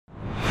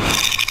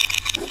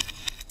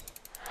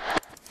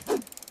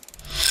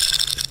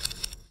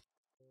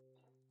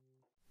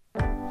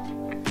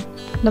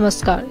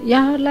नमस्कार,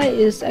 यहाँहरूलाई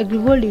यस agree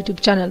world YouTube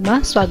च्यानलमा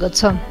स्वागत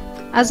छ।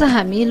 आज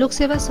हामी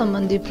लोकसेवा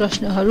सम्बन्धी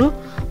प्रश्नहरू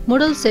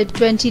मोडल सेट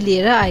 20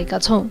 लिएर आएका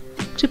छौं।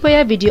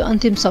 कृपया भिडियो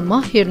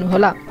अन्तिमसम्म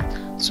हेर्नुहोला।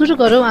 सुरु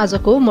गरौँ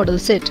आजको मोडल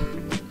सेट।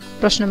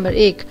 प्रश्न नम्बर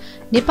 1,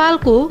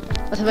 नेपालको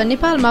अथवा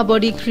नेपालमा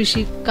बढी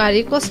कृषि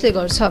कार्य कसले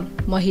गर्छ?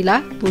 महिला,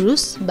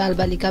 पुरुष,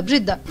 बालबालिका,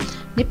 वृद्ध?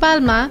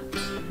 नेपालमा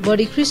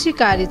बढी कृषि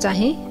कार्य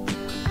चाहिँ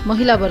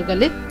महिला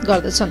वर्गले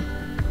गर्दछन्।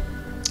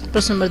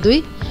 प्रश्न नम्बर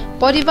 2,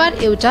 परिवार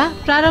एउटा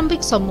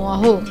प्रारम्भिक समूह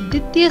हो,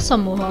 द्वितीय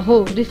समूह हो,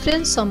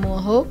 रेफरेन्स समूह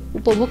हो,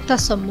 उपभोक्ता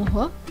समूह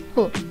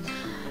हो?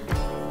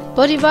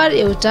 परिवार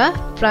एउटा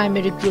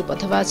प्राइमेरी ग्रुप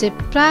अथवा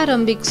चाहिँ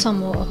प्रारम्भिक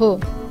समूह हो।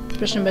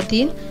 प्रश्न नम्बर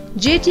 3,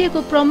 जेटीए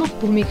को प्रमुख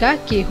भूमिका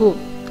के हो?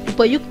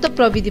 उपयुक्त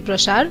प्रविधि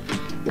प्रसार,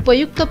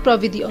 उपयुक्त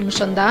प्रविधि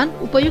अनुसन्धान,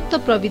 उपयुक्त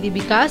प्रविधि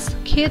विकास,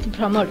 खेत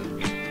भ्रमण?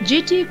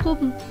 जेटीए को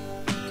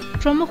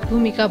प्रमुख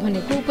भूमिका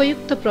भनेको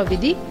उपयुक्त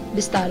प्रविधि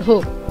विस्तार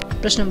हो।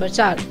 प्रश्न नम्बर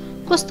 4,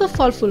 कस्तो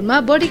फलफुलमा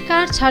बढी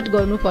काटछाट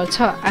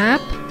गर्नुपर्छ?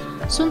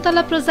 आँप,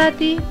 सुन्तला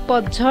प्रजाति,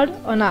 पतझड,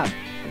 अनार?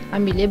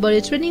 हामीले बढी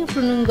ट्रेनिङ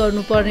प्रुनिङ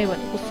गर्नुपर्ने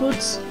भनेको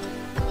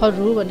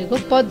फ्रुट्सहरू भनेको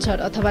पतझड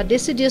अथवा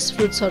डेसिडियस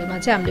फ्रुट्सहरूमा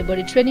चाहिँ हामीले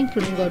बढी ट्रेनिङ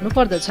प्रुनिङ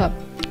गर्नुपर्दछ।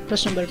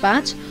 प्रश्न नम्बर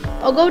 5,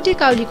 अगौटे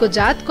काउलीको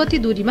जात कति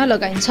दूरीमा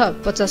लगाइन्छ?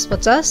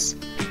 50-50,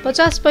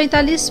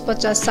 50-45,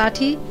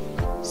 50-60,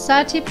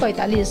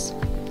 60-45?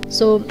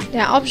 सो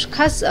यहाँ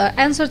खास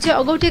एन्सर चाहिँ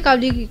अगौटे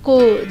काउलीको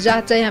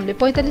जात चाहिँ हामीले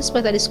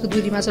 45-45 को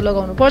दूरीमा चाहिँ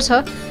लगाउनु पर्छ।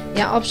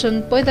 यहाँ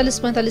अप्सन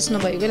 45-45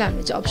 नभएकोले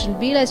हामीले चाहिँ अप्सन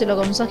बी लाई चाहिँ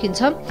लगाउन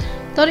सकिन्छ।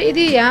 तर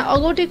यदि यहाँ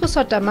अगौटेको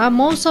सट्टामा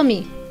मौसमी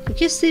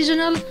के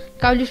सिजनल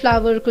काउली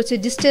फ्लावरको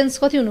चाहिँ डिस्टेन्स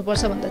कति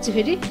हुनुपर्छ भन्दा चाहिँ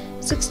फेरि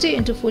 60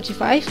 ×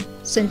 45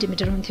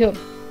 सेन्टिमिटर हुन्थ्यो।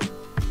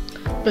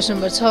 प्रश्न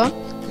नम्बर 6,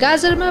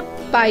 गाजरमा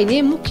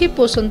पाइने मुख्य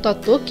पोषण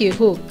तत्व के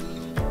हो?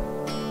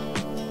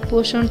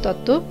 पोषण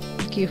तत्व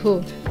के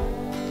हो?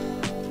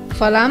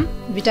 फलाम,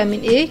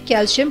 भिटामिन ए,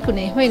 क्याल्सियम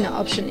कुनै होइन।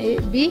 Option A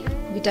B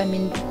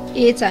vitamin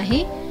A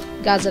चाहिँ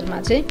गाजरमा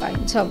चाहिँ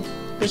पाइन्छ।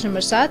 प्रश्न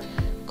नम्बर 7,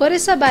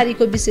 करेसा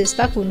बारीको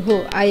विशेषता कुन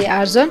हो? आय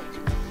आर्जन,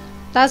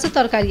 ताजा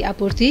तरकारी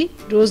आपूर्ति,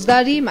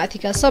 रोजगारी,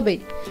 माथिका सबै?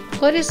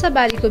 करेसा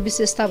बारीको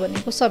विशेषता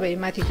भनेको सबै,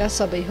 माथिका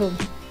सबै हो।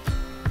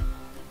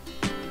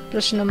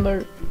 प्रश्न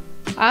नम्बर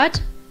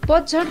 8,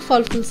 पतझड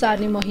फलफुल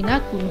सार्ने महिना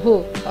कुन हो?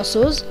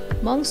 असोज,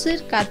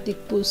 मङ्सिर, कार्तिक,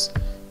 पुस?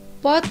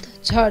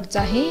 पतझड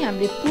चाहिँ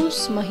हामीले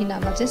पुस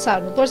महिनामा चाहिँ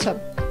सार्नुपर्छ।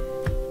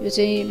 यो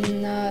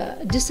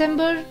चाहिँ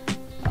डिसेम्बर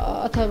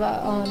अथवा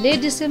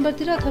लेट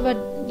डिसेम्बरतिर अथवा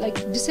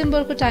लाइक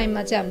डिसेम्बरको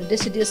टाइममा चाहिँ हामीले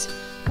डेसिडियस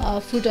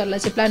फ्रुटहरूलाई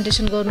चाहिँ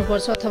प्लान्टेसन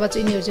गर्नुपर्छ अथवा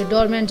चाहिँ यिनीहरू चाहिँ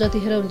डोर्मेन्ट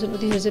जतिखेर हुन्छन्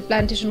उतिखेर चाहिँ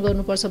प्लान्टेसन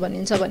गर्नुपर्छ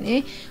भनिन्छ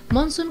भने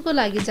मनसुनको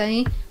लागि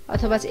चाहिँ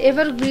अथवा चाहिँ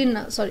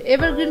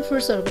एभरग्रिन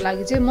फ्रुट्सहरूको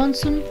लागि चाहिँ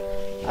monsoon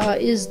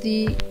is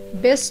the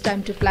best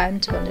time to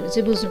plant भनेर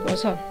चाहिँ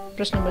बुझ्नुपर्छ।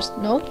 प्रश्न नम्बर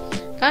 9,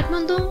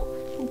 काठमाडौँ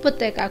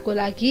उपत्यकाको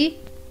लागि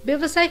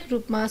व्यावसायिक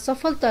रूपमा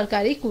सफल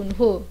तरकारी कुन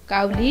हो?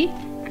 काउली,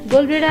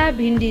 गोलभेडा,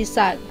 भिन्डी,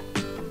 साग?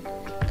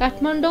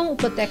 काठमाडौँ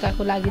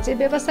उपत्यकाको लागि चाहिँ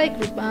व्यावसायिक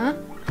रूपमा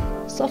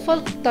सफल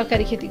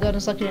तरकारी खेती गर्न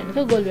सकिने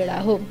भनेको गोलभेडा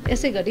हो।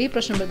 यसै गरी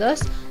प्रश्न नम्बर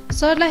 10,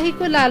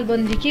 सर्लाहीको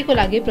लालबन्दी के को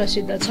लागि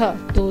प्रसिद्ध छ?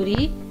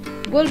 तोरी,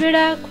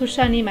 गोलभेडा,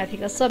 खुर्सानी,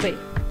 माथिका सबै?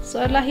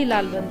 सर्लाही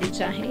लालबन्दी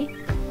चाहिँ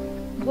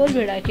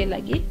गोलभेडाकै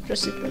लागि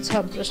प्रसिद्ध छ।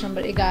 प्रश्न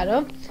नम्बर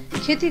 11,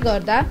 खेती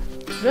गर्दा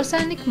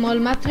रासायनिक मल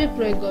मात्रै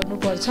प्रयोग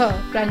गर्नुपर्छ?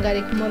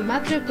 प्राङ्गारिक मल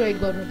मात्रै प्रयोग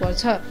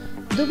गर्नुपर्छ?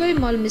 दुवै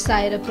मल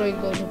मिसाएर प्रयोग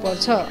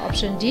गर्नुपर्छ?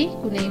 अप्सन डी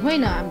कुनै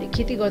होइन। हामीले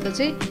खेती गर्दा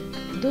चाहिँ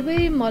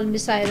दुवै मल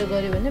मिसाएर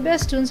गर्यो भने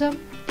बेस्ट हुन्छ।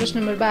 प्रश्न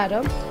नम्बर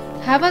 12,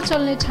 हावा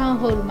चल्ने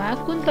ठाउँहरूमा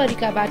कुन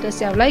तरिकाबाट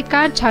स्याउलाई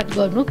काटछाट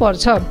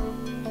गर्नुपर्छ?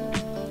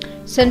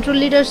 Central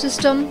leader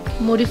system,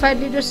 modified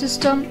leader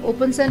system,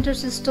 open centre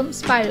system,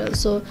 spiral?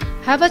 So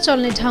हावा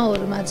चल्ने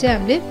ठाउँहरूमा चाहिँ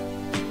हामीले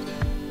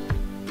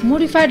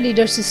मोडिफाइड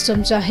लिडर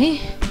सिस्टम चाहिँ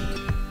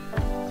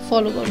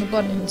फलो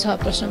गर्नुपर्ने हुन्छ।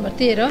 प्रश्न नम्बर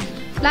 13,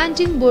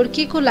 प्लान्टिङ बोर्ड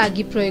के को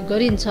लागि प्रयोग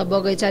गरिन्छ?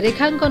 बगैँचा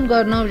रेखाङ्कन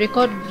गर्न,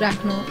 रेकर्ड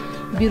राख्न,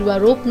 बिरुवा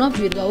रोप्न,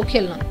 बिरुवा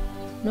उखेल्न?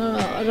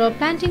 र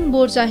प्लान्टिङ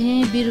बोर्ड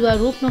चाहिँ बिरुवा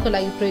रोप्नको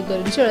लागि प्रयोग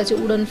गरिन्छ। एउटा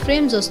चाहिँ वुडन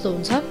फ्रेम जस्तो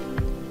हुन्छ।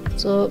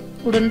 सो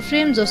वुडन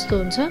फ्रेम जस्तो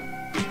हुन्छ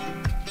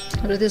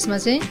र त्यसमा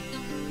चाहिँ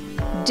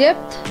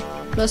डेप्थ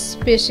प्लस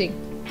स्पेसिङ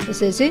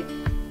यसरी चाहिँ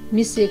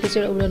मिसिएको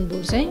चाहिँ एउटा वुडन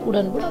बोर्ड चाहिँ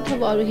वुडन बोर्ड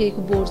अथवा अरू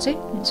केहीको बोर्ड चाहिँ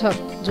हुन्छ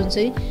जुन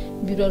चाहिँ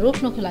बिरुवा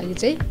रोप्नको लागि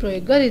चाहिँ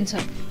प्रयोग गरिन्छ।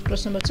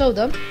 प्रश्न number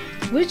 14,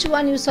 which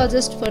one you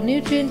suggest for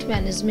nutrient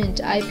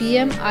management?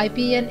 IPM,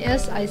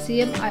 IPNS,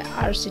 ICM,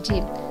 IRCT?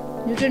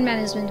 Nutrient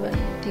management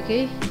भन्ने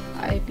बित्तिकै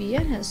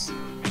IPNS।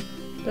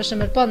 प्रश्न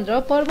नम्बर 15,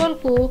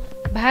 परवलको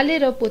भाले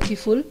र पोथी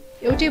फुल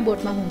एउटै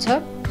बोटमा हुन्छ?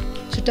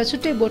 छुट्टा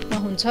छुट्टै बोटमा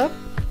हुन्छ?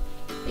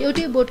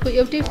 एउटै बोटको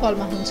एउटै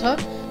फलमा हुन्छ?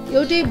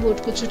 एउटै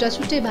बोटको छुट्टा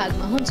छुट्टै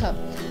भागमा हुन्छ?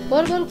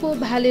 परवलको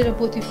भाले र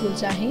पोथी फुल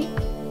चाहिँ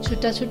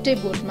छुट्टा छुट्टै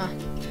बोटमा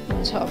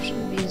हुन्छ।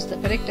 Option be is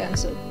the correct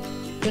answer.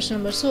 प्रश्न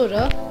number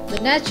 16, the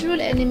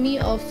natural enemy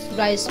of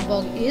rice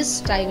bug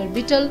is? Tiger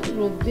beetle,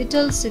 rope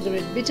beetle,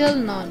 cigarette beetle,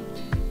 non?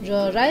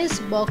 र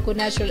राइस बगको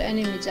नेचुरल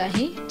एनिमी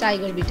चाहिँ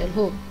टाइगर बिटल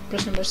हो।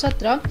 प्रश्न number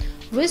 17,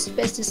 which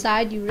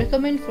pesticide you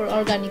recommend for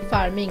organic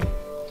farming?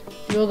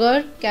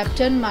 Roger,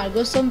 Captain,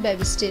 Margosum,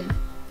 Babystin.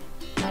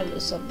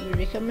 Margosum.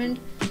 We recommend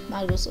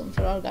Margosum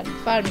for organic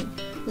farming.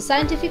 The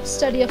scientific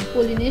study of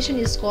pollination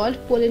is called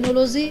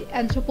pollinology,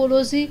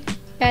 anthropology,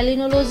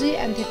 palynology,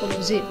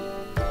 anthropology.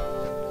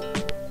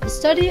 The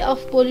study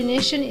of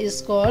pollination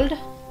is called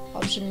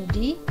option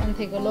D,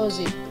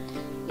 anthropology.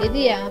 यदि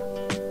यहाँ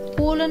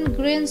pollen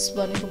grains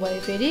भनेको भए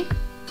फेरि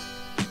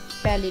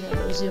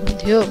प्यालिनोलोजी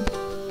हुन्थ्यो।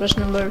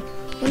 प्रश्न number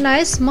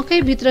 19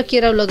 मकै भित्र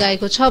केराउ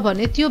लगाएको छ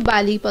भने त्यो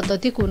बाली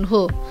पद्धति कुन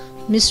हो?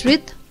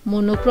 मिश्रित,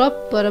 मोनोक्रॉप,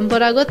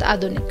 परम्परागत,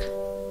 आधुनिक।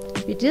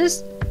 It is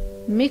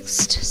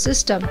mixed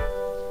system.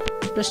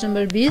 प्रश्न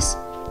number 20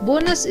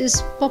 bonus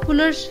is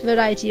popular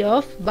variety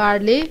of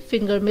barley,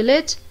 finger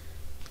millet,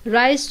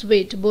 rice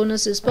wheat.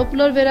 Bonus is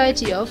popular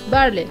variety of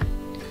barley.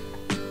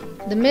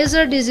 The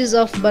major disease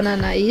of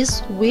banana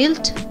is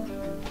wilt,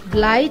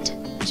 blight,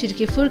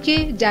 chirki furki,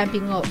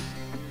 damping off.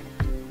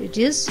 It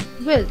is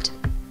wilt.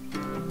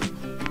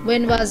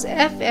 When was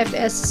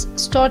FFS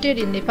started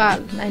in Nepal?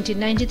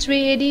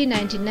 1993 AD,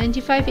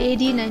 1995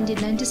 AD,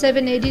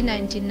 1997 AD,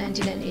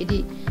 1999 AD.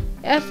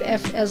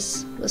 FFS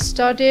was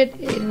started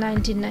in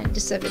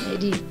 1997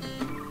 AD.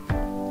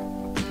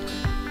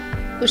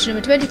 Question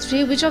number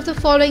 23. Which of the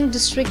following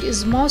district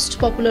is most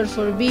popular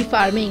for bee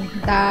farming?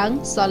 Dang,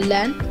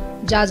 Sallan,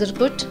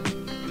 Jajarkot,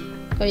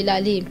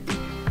 Kailali.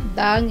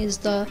 Dang is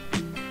the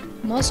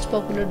most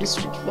popular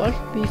district for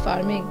bee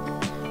farming.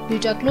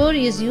 Butachlor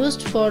is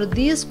used for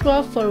this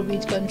crop for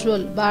weed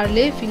control.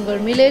 Barley, finger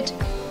millet,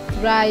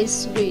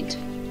 rice, wheat.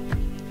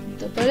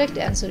 The correct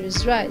answer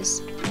is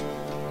rice.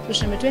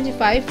 Question number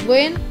 25.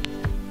 When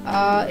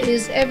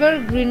is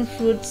evergreen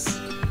fruits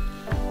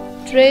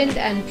trained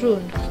and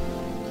pruned?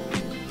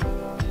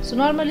 So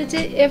normally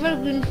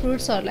evergreen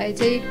fruits are like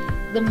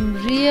the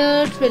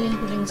real training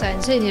pruning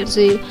science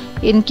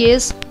in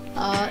case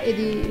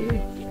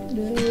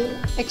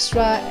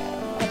extra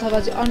अथवा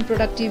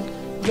unproductive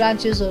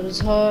branches हरु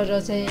छ र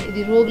चाहिँ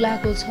यदि रोग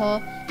लागेको छ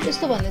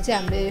त्यस्तो भन्ने चाहिँ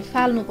हामीले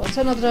फाल्नु पर्छ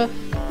नत्र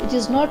it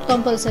is not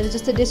compulsory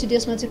जस्तै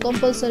डेसिडियसमा चाहिँ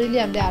compulsoryली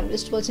हामीले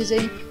हार्भेस्ट पछि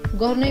चाहिँ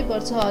गर्नै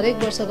पर्छ हरेक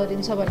वर्ष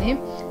गरिन्छ भने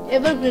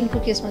एभरग्रीन को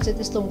केसमा चाहिँ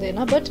त्यस्तो हुँदैन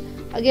बट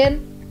अगेन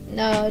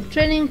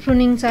ट्रेनिङ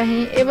प्रुनिङ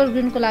चाहिँ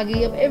एभरग्रीन को लागि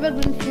अब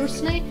एभरग्रीन फ्रुट्स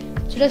नै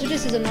छुट्टै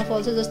सिजनमा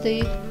फल्छ जस्तै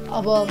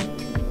अब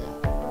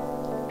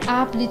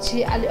आँप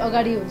लिची अलि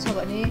अगाडि हुन्छ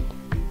भने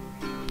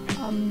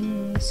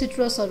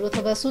सिट्रसहरु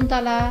अथवा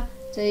सुन्तला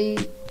चाहिँ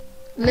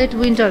late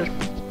winter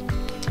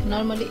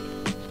normally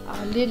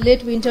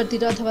late winter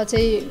तिर अथवा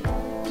चाहिँ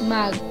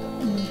माघ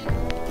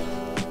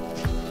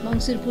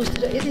मंसिर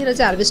पुसतिर यतिखेर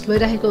चाहिँ हार्भेस्ट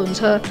भइरहेको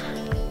हुन्छ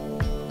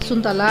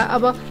सुन्तला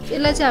अब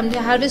यसलाई चाहिँ हामीले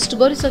हार्भेस्ट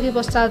गरिसके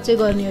पश्चात चाहिँ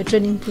गर्ने हो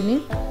ट्रेनिङ प्रुनिङ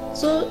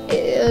सो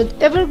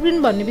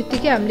एभरग्रीन भन्ने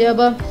बित्तिकै हामीले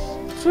अब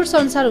फ्रुट्स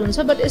अनुसार हुन्छ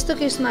बट यस्तो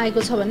केसमा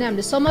आएको छ भने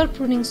हामीले समर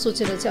प्रुनिङ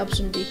सोचेर चाहिँ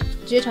अप्सन डी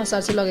जेठ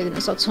असार चाहिँ लगाइदिन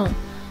सक्छौं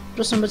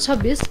प्रश्न नम्बर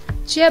 26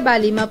 चिया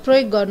बालीमा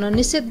प्रयोग गर्न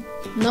निषेध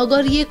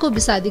नगरिएको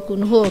विषादी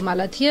कुन हो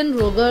मालाथियन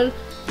रोगर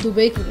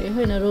दुबै कुनै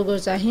होइन रोगर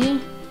चाहिँ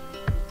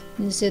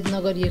निषेध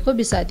नगरिएको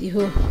विषादी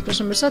हो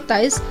प्रश्न नम्बर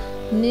 27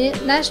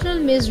 नेशनल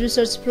मेज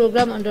research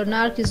programme under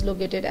नार्क is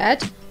located at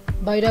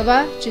Bhairahawa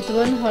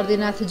Chitwan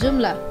हरदीनाथ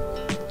Jumla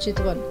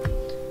Chitwan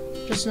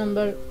प्रश्न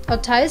number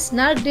 28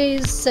 नार्क day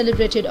is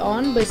celebrated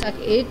on Baishakh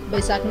 8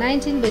 Baishakh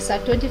 19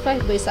 Baishakh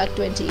 25 Baishakh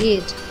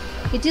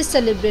 28 it is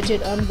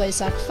celebrated on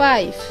बैशाख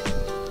 5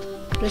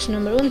 प्रश्न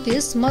नम्बर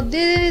 29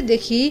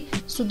 मध्यदेखि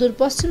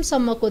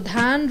सुदूरपश्चिमसम्मको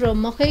धान र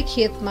मकै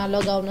खेतमा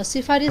लगाउन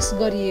सिफारिस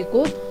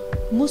गरिएको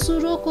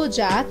मुसुरोको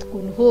जात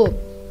कुन हो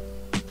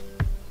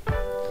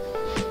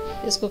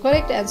यसको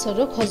करेक्ट आन्सर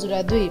हो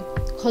खजुरा 2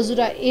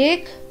 खजुरा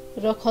 1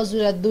 र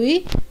खजुरा 2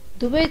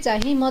 दुवै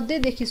चाहिँ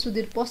मध्यदेखि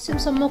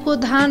सुदूरपश्चिमसम्मको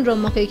धान र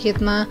मकै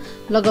खेतमा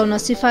लगाउन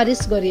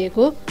सिफारिस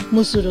गरिएको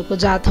मुसुरोको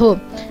जात हो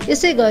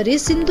यसैगरी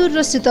सिन्दुर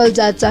र शीतल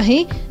जात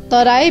चाहिँ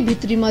तराई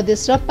भित्री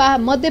मधेस र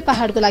मध्य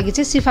पहाडको लागि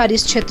चाहिँ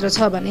सिफारिस क्षेत्र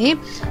छ भने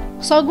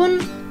सगुन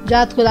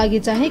जातको लागि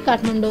चाहिँ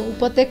काठमाडौँ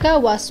उपत्यका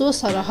वा सो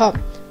सरह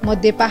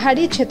मध्य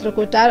पहाडी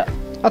क्षेत्रको टार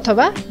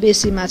अथवा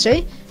बेसीमा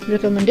चाहिँ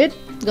रिकमेन्डेड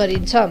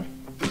गरिन्छ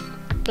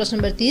प्रश्न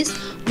number 30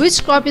 Which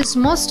crop is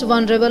most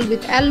vulnerable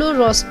with yellow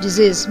rust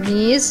disease?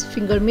 Maize,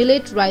 finger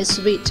millet, rice,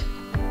 wheat.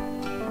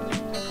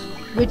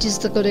 Which is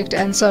the correct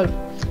answer?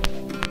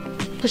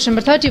 Question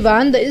number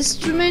 31. The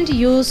instrument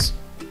used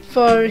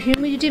for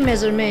humidity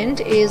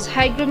measurement is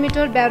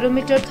hygrometer,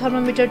 barometer,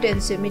 thermometer,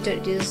 tensiometer.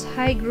 It is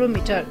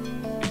hygrometer.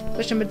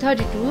 Question number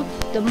 32.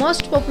 The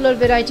most popular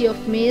variety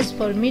of maize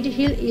for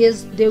mid-hill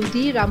is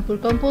Devti, Rampur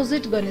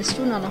Composite, Ganesh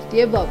 2, none of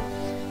the above.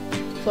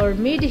 For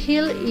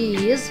mid-hill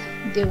is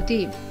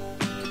Devti.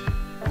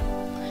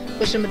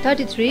 Question number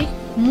 33.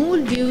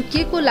 मूल बिउ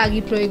के को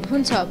लागि प्रयोग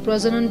हुन्छ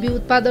प्रजनन बिउ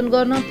उत्पादन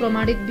गर्न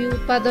प्रमाणित बिउ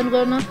उत्पादन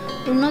गर्न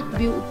उन्नत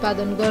बिउ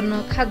उत्पादन गर्न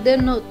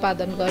खाद्यान्न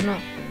उत्पादन गर्न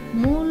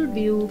मूल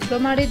बिउ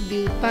प्रमाणित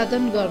बिउ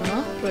उत्पादन गर्न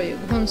प्रयोग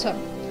हुन्छ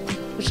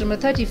Question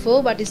number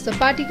 34. What is the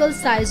particle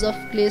size of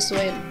clay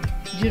soil?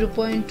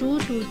 0.2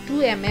 to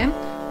 2 mm,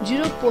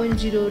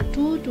 0.02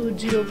 to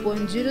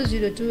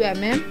 0.002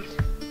 mm,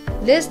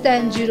 less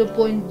than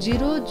 0.002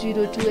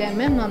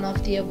 mm. None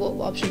of the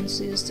above options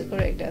is the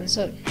correct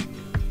answer.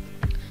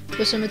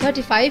 Question number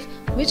 35.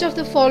 Which of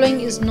the following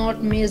is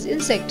not maize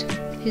insect?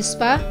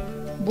 Hispa,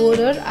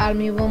 borer,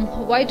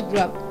 armyworm, white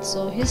grub.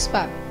 So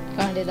hispa,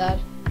 kandedar,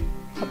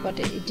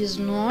 khapate. It is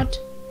not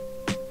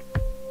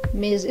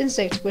maize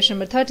insect. Question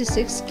number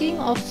 36. King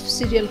of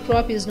cereal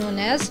crop is known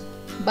as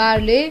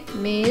barley,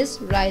 maize,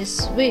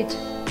 rice, wheat.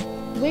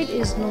 Wheat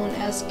is known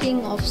as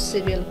king of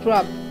cereal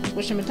crop.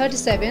 Question number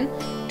 37.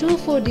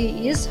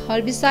 2,4-D is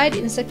herbicide,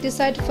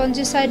 insecticide,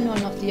 fungicide,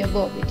 none of the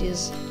above. It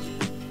is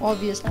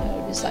obviously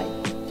herbicide.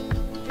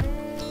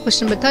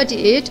 Question number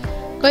 38.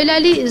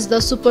 Kailali is the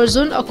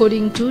superzone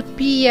according to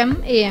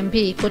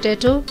PMAMP.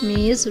 Potato,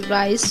 maize,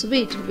 rice,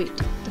 wheat.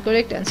 The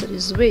correct answer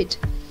is wheat.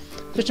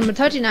 Question number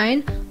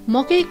 39.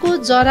 मकैको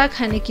जरा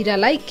खाने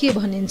किरालाई के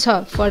भनिन्छ?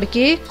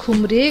 फड्के,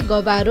 खुम्रे,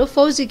 गबारो,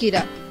 फौजी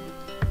किरा.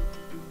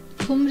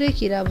 खुम्रे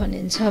किरा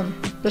भनिन्छ.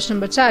 Question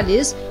number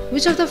 40.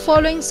 Which of the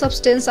following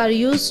substances are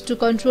used to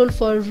control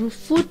for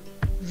foot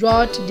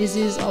rot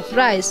disease of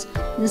rice?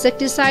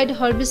 Insecticide,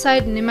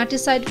 herbicide,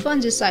 nematicide,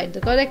 fungicide.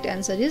 The correct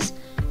answer is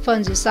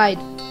fungicide.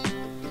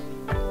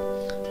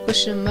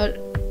 Question number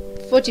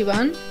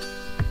 41.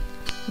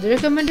 The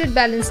recommended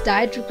balanced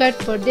diet required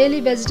for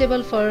daily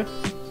vegetable for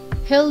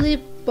healthy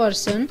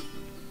person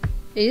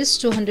is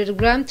 200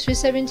 gram,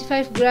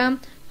 375 gram,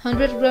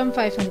 100 gram,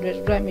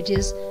 500 gram. It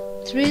is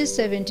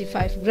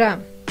 375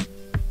 gram.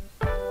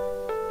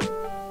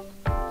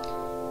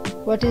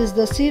 What is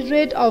the seed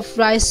rate of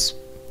rice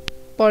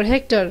per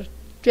hectare?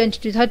 20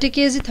 to 30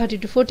 kg, 30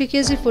 to 40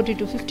 kg, 40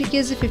 to 50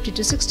 kg, 50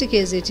 to 60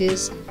 kg. It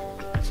is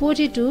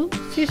 40 to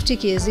 50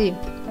 kg.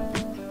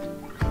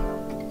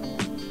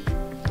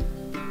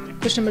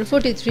 Question number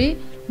 43.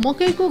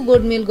 मकैको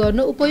गोडमेल गर्न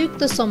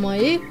उपयुक्त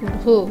समय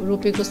हो?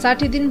 रोपेको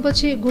 60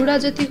 दिनपछि, घुडा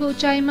जतिको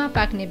उचाइमा,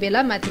 पाक्ने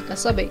बेला, माथिका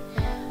सबै.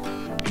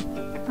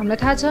 हामीलाई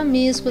थाहा छ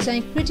मेजको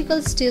चाहिँ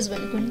क्रिटिकल स्टेज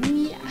भनेको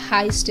नि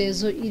हाई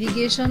स्टेज हो.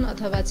 इरिगेसन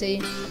अथवा चाहिँ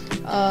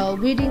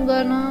विडिङ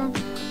गर्न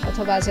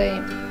अथवा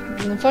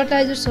चाहिँ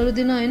फर्टिलाइजर्सहरू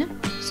दिन हैन.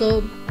 सो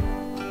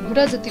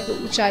घुडा जतिको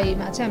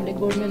उचाइमा चाहिँ हामीले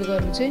गोडमेल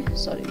गर्नु चाहिँ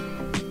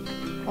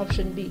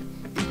अप्सन बी,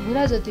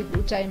 घुडा जतिको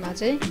उचाइमा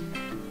चाहिँ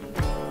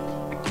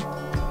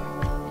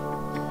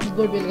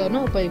गोडमेल गर्न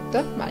उपयुक्त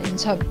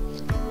मानिन्छ.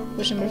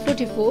 Question number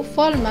 44.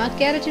 फलमा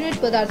क्यारोटिनोइड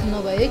पदार्थ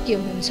नभए के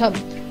हुन्छ?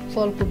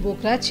 फलको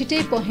बोक्रा छिटै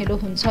पहेँलो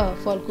हुन्छ,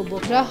 फलको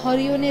बोक्रा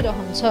हरियो नै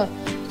रहन्छ,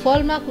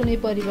 फलमा कुनै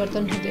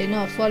परिवर्तन हुँदैन,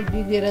 फल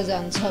बिग्रेर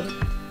जान्छ,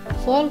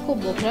 फलको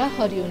बोक्रा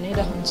हरियो नै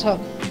रहन्छ.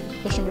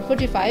 Question number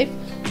 45.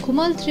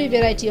 Khuman 3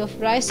 variety of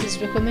rice is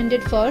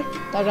recommended for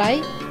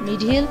Tarai,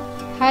 mid hill,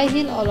 high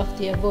hill, all of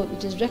the above.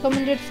 It is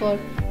recommended for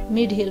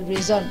mid hill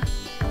region.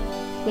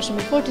 Question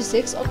number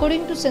 46.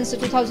 According to census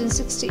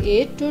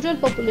 2068, total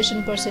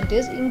population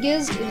percentage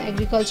engaged in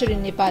agriculture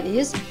in Nepal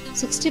is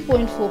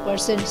 60.4%,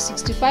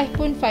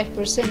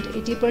 65.5%,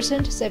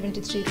 80%,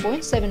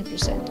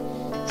 73.7%.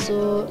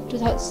 So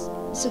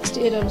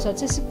 2068 अनुसार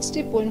चाहिँ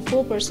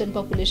 60.4%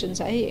 population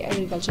चाहिँ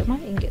agriculture मा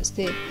engaged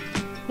थिए.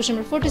 Question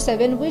number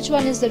 47. Which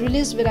one is the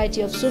released variety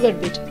of sugar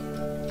beet?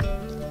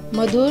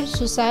 Madhur,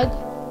 Susag,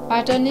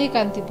 Patane,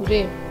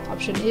 Kantipure.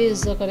 Option A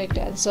is the correct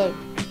answer.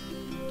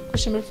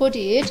 Question number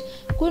 48.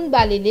 कुन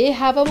बालीले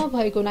हावामा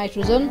भएको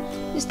nitrogen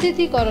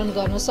स्थितीकरण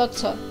गर्न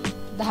सक्छ?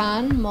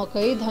 धान,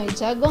 मकै,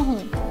 धैँचा,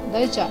 गहुँ.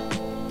 धैँचा.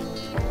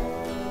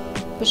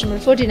 Question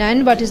number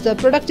 49. What is the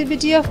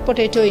productivity of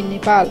potato in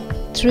Nepal?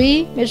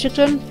 3 metric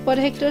ton per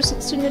hectare,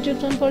 16 metric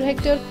ton per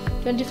hectare,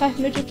 25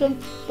 metric ton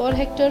per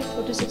hectare,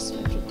 46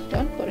 metric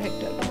ton per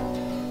hectare.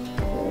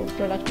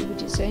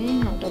 Productivity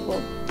चाहिँ not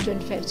above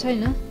 25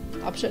 छैन.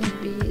 Option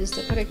B is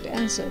the correct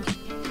answer.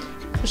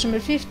 Question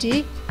number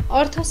 50.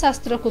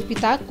 अर्थशास्त्रको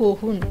पिता को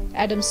हुन्?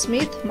 Adam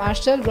Smith,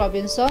 marshal,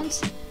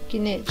 रोबिन्सन्स,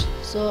 kinase.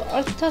 So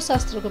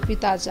अर्थशास्त्रको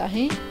पिता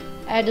चाहिँ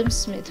Adam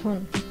Smith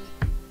हुन्.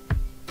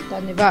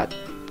 धन्यवाद.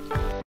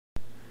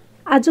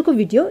 आजको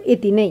भिडियो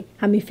यति नै.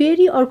 हामी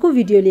फेरि अर्को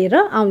भिडियो लिएर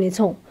आउने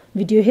छौं.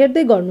 भिडियो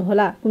हेर्दै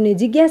गर्नुहोला. कुनै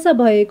जिज्ञासा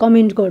भए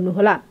कमेन्ट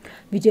गर्नुहोला.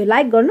 भिडियो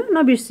लाइक गर्न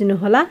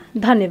नबिर्सिनुहोला.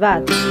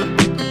 धन्यवाद.